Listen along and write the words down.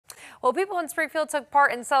Well, people in Springfield took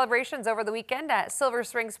part in celebrations over the weekend at Silver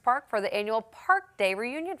Springs Park for the annual Park Day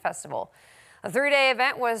Reunion Festival. A three-day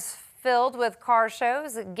event was filled with car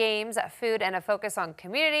shows, games, food, and a focus on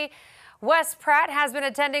community. Wes Pratt has been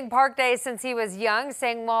attending Park Day since he was young,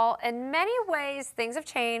 saying while in many ways things have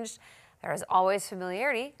changed, there is always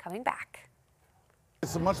familiarity coming back.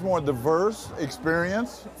 It's a much more diverse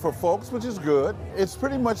experience for folks, which is good. It's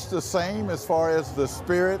pretty much the same as far as the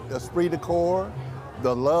spirit, the esprit de corps,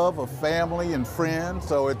 the love of family and friends.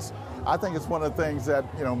 So I think it's one of the things that,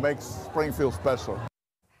 makes Springfield special.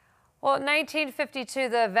 Well, in 1952,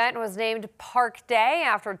 the event was named Park Day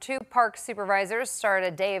after two park supervisors started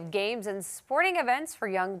a day of games and sporting events for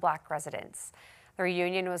young Black residents. The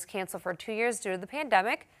reunion was canceled for 2 years due to the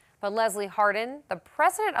pandemic, but Leslie Harden, the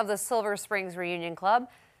president of the Silver Springs Reunion Club,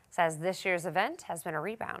 says this year's event has been a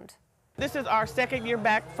rebound. This is our second year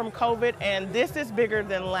back from COVID, and this is bigger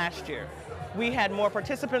than last year. We had more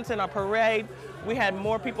participants in our parade. We had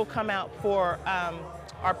more people come out for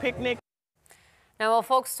our picnic. Now, well,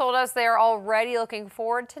 folks told us they are already looking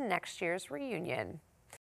forward to next year's reunion.